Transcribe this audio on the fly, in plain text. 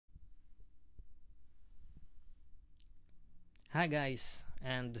Hi guys,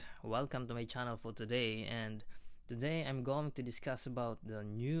 and welcome to my channel for today. And today I'm going to discuss about the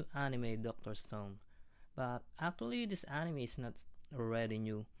new anime Doctor Stone. But actually this anime is not already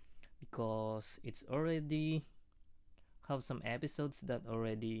new because it's already have some episodes that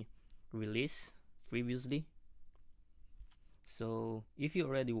already released previously. So if you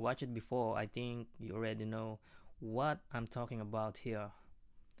already watched it before, I think you already know what I'm talking about here.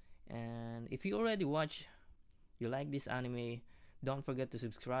 And if you already watch you like this anime, don't forget to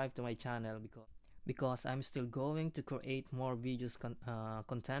subscribe to my channel because I'm still going to create more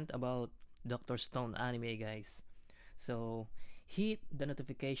content about Doctor Stone anime, guys. So hit the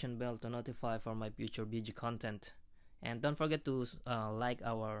notification bell to notify for my future video content, and don't forget to like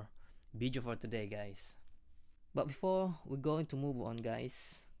our video for today, guys. But before we're going to move on,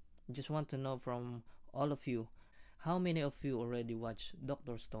 guys, I just want to know from all of you, how many of you already watched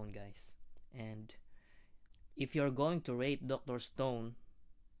Doctor Stone, guys? And if you're going to rate Doctor Stone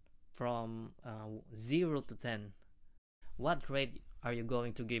from 0 to 10, what rate are you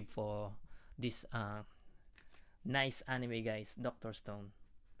going to give for this nice anime, guys, Doctor Stone?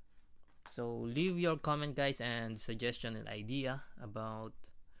 So leave your comment, guys, and suggestion and idea about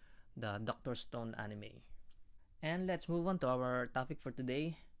the Doctor Stone anime. And let's move on to our topic for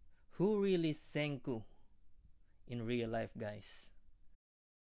today. Who really is Senku in real life, guys?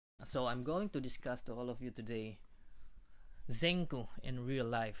 So I'm going to discuss to all of you today Senku in real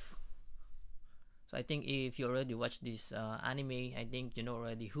life. So I think if you already watched this anime, I think you know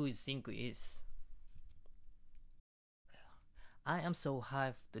already who Senku is. I am so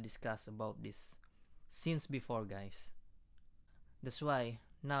hyped to discuss about this since before, guys. That's why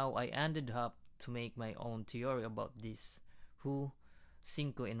now I ended up to make my own theory about this who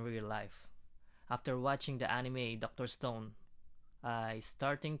Senku in real life. After watching the anime Doctor Stone, I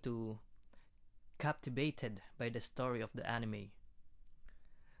starting to captivated by the story of the anime.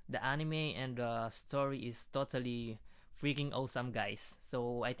 The anime and the story is totally freaking awesome, guys.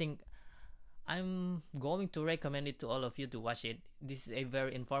 So I think I'm going to recommend it to all of you to watch it. This is a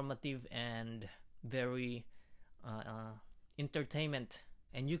very informative and very entertainment,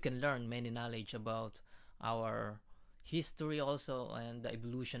 and you can learn many knowledge about our history also and the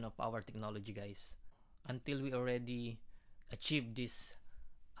evolution of our technology, guys, until we already achieve this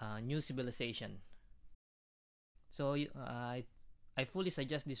new civilization. So I fully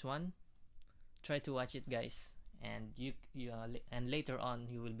suggest this one. Try to watch it, guys, and and later on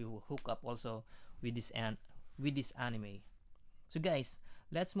you will be hooked up also with this anime. So guys,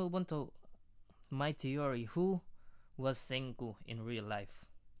 let's move on to my theory. Who was Senku in real life?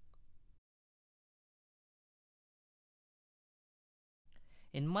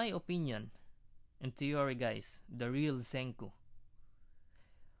 In my opinion, in theory, guys, the real Senku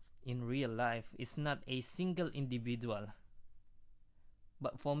in real life is not a single individual.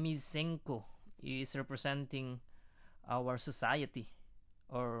 But for me, Senku is representing our society,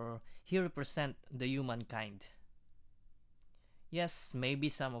 or he represent the humankind. Yes, maybe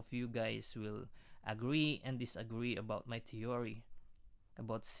some of you guys will agree and disagree about my theory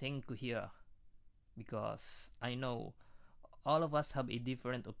about Senku here, because I know all of us have a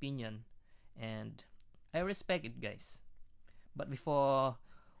different opinion, and I respect it, guys. But before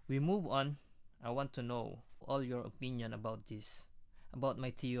we move on, I want to know all your opinion about this, about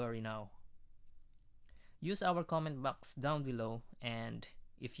my theory now. Use our comment box down below, and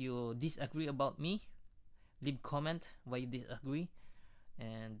if you disagree about me, leave comment why you disagree,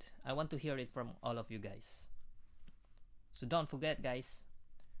 and I want to hear it from all of you guys. So don't forget, guys,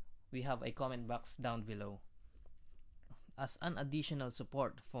 we have a comment box down below. As an additional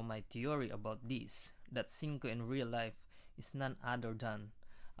support for my theory about this, that Senku in real life is none other than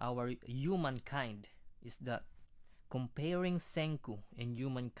our humankind, is that comparing Senku and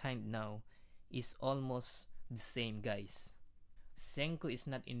humankind now is almost the same, guys. Senku is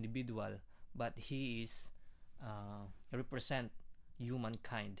not individual, but he is represent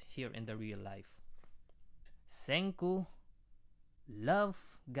humankind here in the real life. Senku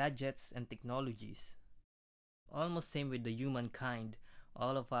love gadgets and technologies. Almost same with the humankind.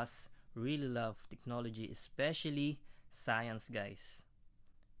 All of us really love technology, especially science, guys.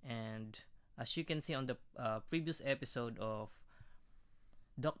 And as you can see on the previous episode of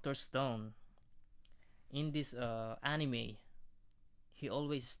Doctor Stone, in this anime, he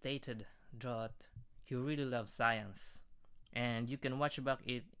always stated that he really loves science. And you can watch back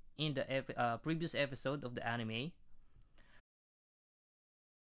it in the previous episode of the anime.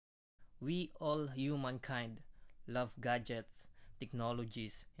 We all humankind love gadgets,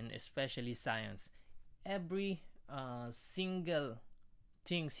 technologies, and especially science. Every single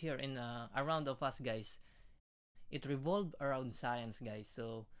things here in around of us, guys, it revolved around science, guys.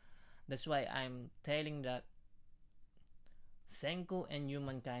 So that's why I'm telling that Senku and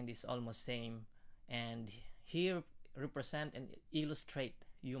humankind is almost same, and here represent and illustrate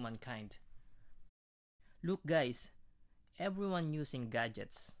humankind. Look, guys, everyone using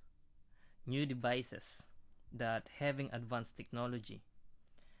gadgets, new devices that having advanced technology,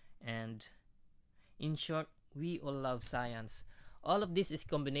 and in short, we all love science. All of this is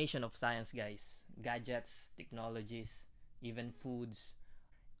combination of science, guys. Gadgets, technologies, even foods.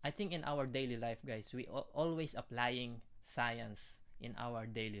 I think in our daily life, guys, we always applying science in our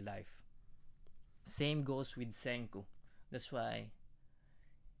daily life. Same goes with Senku. That's why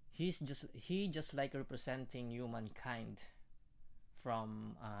he just like representing humankind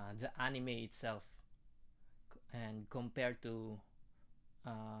from the anime itself, and compared to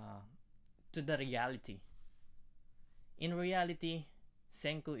the reality. In reality,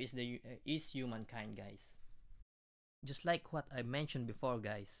 Senku is humankind, guys. Just like what I mentioned before,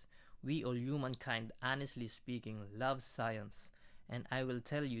 guys, we all humankind, honestly speaking, love science. And I will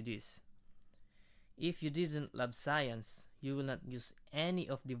tell you this: if you didn't love science, you will not use any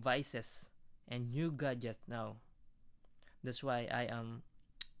of devices and new gadgets now. That's why I am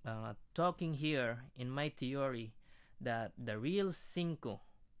talking here in my theory that the real Senku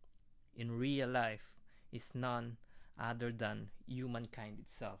in real life is none other than humankind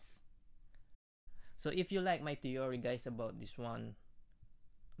itself. So if you like my theory, guys, about this one,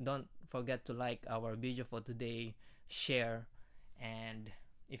 don't forget to like our video for today, share, and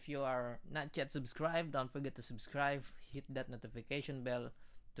if you are not yet subscribed, don't forget to subscribe, hit that notification bell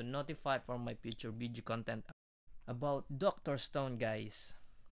to notify for my future video content about Dr. Stone, guys.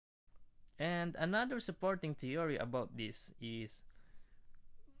 And another supporting theory about this is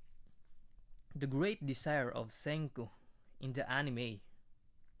the great desire of Senku in the anime.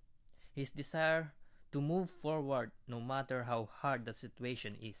 His desire to move forward no matter how hard the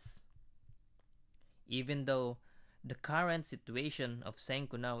situation is. Even though the current situation of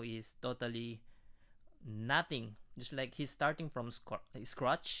Senku now is totally nothing, just like he's starting from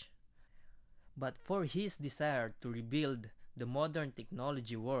scratch. But for his desire to rebuild the modern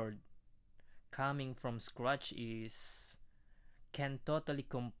technology world, coming from scratch can totally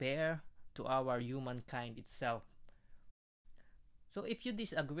compare to our humankind itself. So if you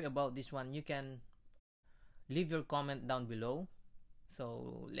disagree about this one, you can leave your comment down below.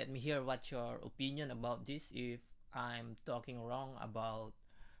 So let me hear what your opinion about this, if I'm talking wrong about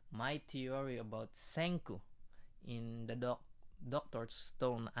my theory about Senku in the Dr.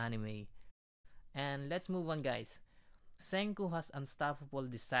 Stone anime. And let's move on, guys. Senku has unstoppable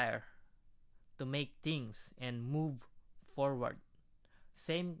desire to make things and move forward.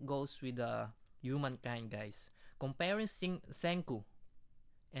 Same goes with the humankind, guys. Comparing Senku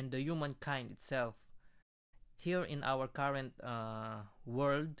and the humankind itself, here in our current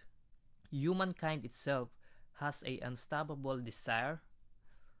world, humankind itself has a unstoppable desire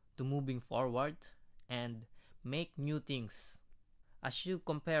to moving forward and make new things. As you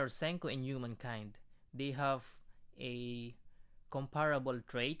compare Senku and humankind, they have a comparable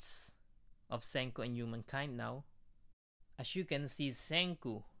traits of Senku and humankind now. As you can see,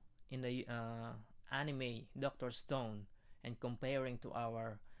 Senku in the anime Dr. Stone, and comparing to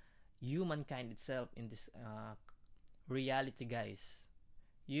our humankind itself in this reality, guys,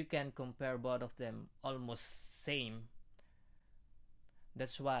 you can compare both of them almost same.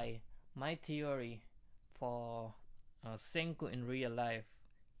 That's why my theory for Senku in real life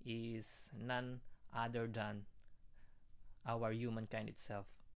is none other than our humankind itself.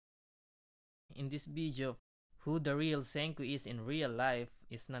 In this video, who the real Senku is in real life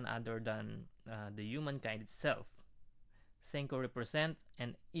is none other than the humankind itself. Senku represent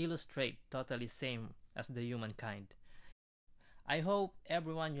and illustrate totally same as the humankind. I hope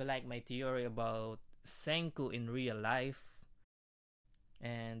everyone you like my theory about Senku in real life.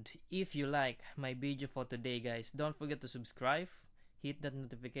 And if you like my video for today, guys, don't forget to subscribe, hit that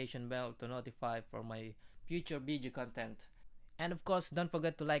notification bell to notify for my future video content. And of course, don't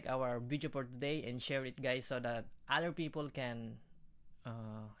forget to like our video for today and share it, guys, so that other people can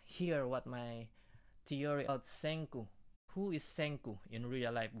hear what my theory about Senku. Who is Senku in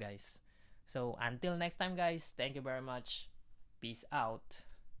real life, guys? So until next time, guys, thank you very much. Peace out.